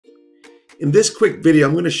In this quick video,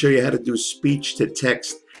 I'm going to show you how to do speech to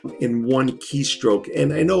text in one keystroke.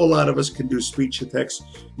 And I know a lot of us can do speech to text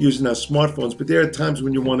using our smartphones, but there are times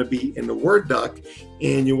when you want to be in a Word doc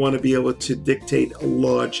and you want to be able to dictate a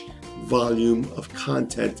large volume of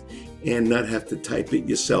content and not have to type it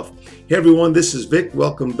yourself. Hey everyone, this is Vic.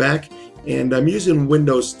 Welcome back. And I'm using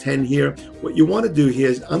Windows 10 here. What you want to do here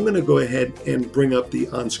is I'm going to go ahead and bring up the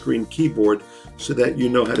on-screen keyboard so that you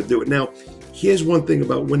know how to do it. Now, here's one thing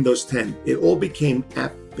about Windows 10. It all became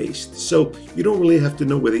app-based. So you don't really have to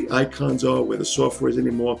know where the icons are, where the software is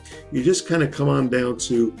anymore. You just kind of come on down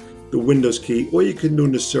to the Windows key, or you can do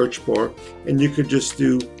in the search bar, and you could just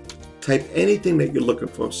type anything that you're looking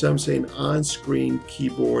for. So I'm saying on-screen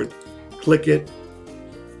keyboard, click it,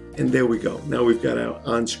 and there we go. Now we've got our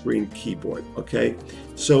on-screen keyboard, okay?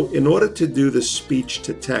 So in order to do the speech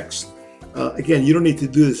to text, again, you don't need to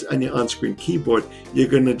do this on your on-screen keyboard. You're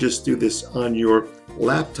gonna just do this on your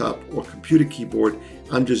laptop or computer keyboard.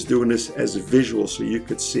 I'm just doing this as a visual so you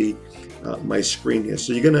could see my screen here.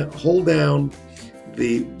 So you're gonna hold down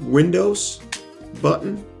the Windows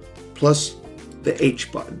button plus the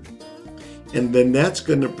H button. And then that's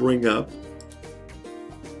gonna bring up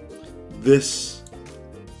this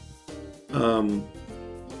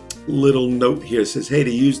little note here. It says, hey, to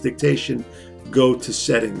use dictation, go to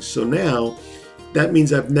settings. So now that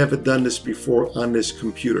means I've never done this before on this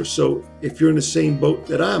computer. So if you're in the same boat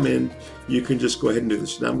that I'm in, you can just go ahead and do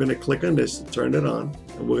this. Now I'm going to click on this to turn it on,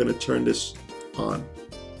 and we're going to turn this on.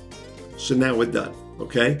 So now we're done,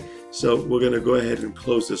 okay? So we're going to go ahead and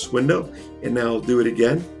close this window, and now I'll do it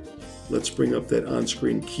again. Let's bring up that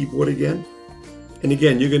on-screen keyboard again. And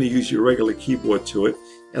again, you're going to use your regular keyboard to it.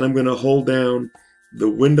 And I'm going to hold down the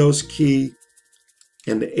Windows key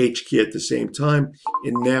and the H key at the same time.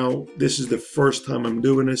 And now this is the first time I'm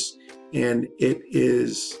doing this, and it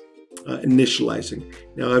is initializing.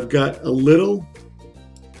 Now I've got a little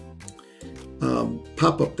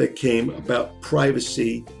pop-up that came about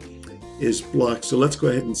privacy is blocked. So let's go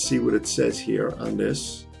ahead and see what it says here on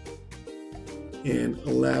this. And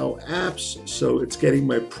allow apps. So it's getting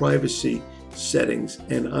my privacy settings,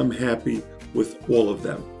 and I'm happy with all of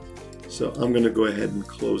them. So I'm going to go ahead and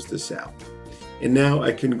close this out. And now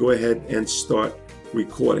I can go ahead and start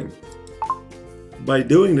recording. By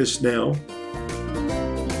doing this now,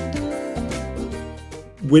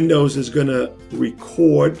 Windows is going to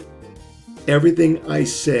record everything I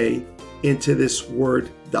say into this Word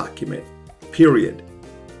document, period.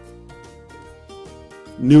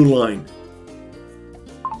 New line.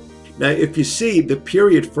 Now, if you see, the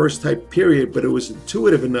period first typed period, but it was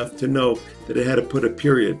intuitive enough to know that it had to put a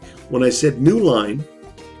period. When I said new line,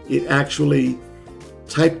 it actually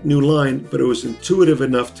typed new line, but it was intuitive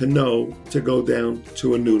enough to know to go down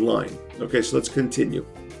to a new line. Okay, so let's continue.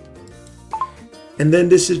 And then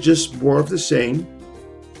this is just more of the same,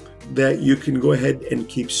 that you can go ahead and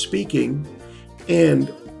keep speaking,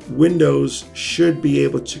 and Windows should be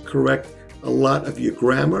able to correct a lot of your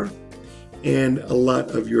grammar and a lot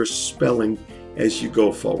of your spelling as you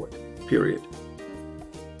go forward, period.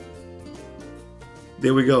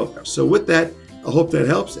 There we go. So with that, I hope that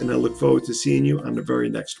helps, and I look forward to seeing you on the very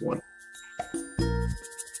next one.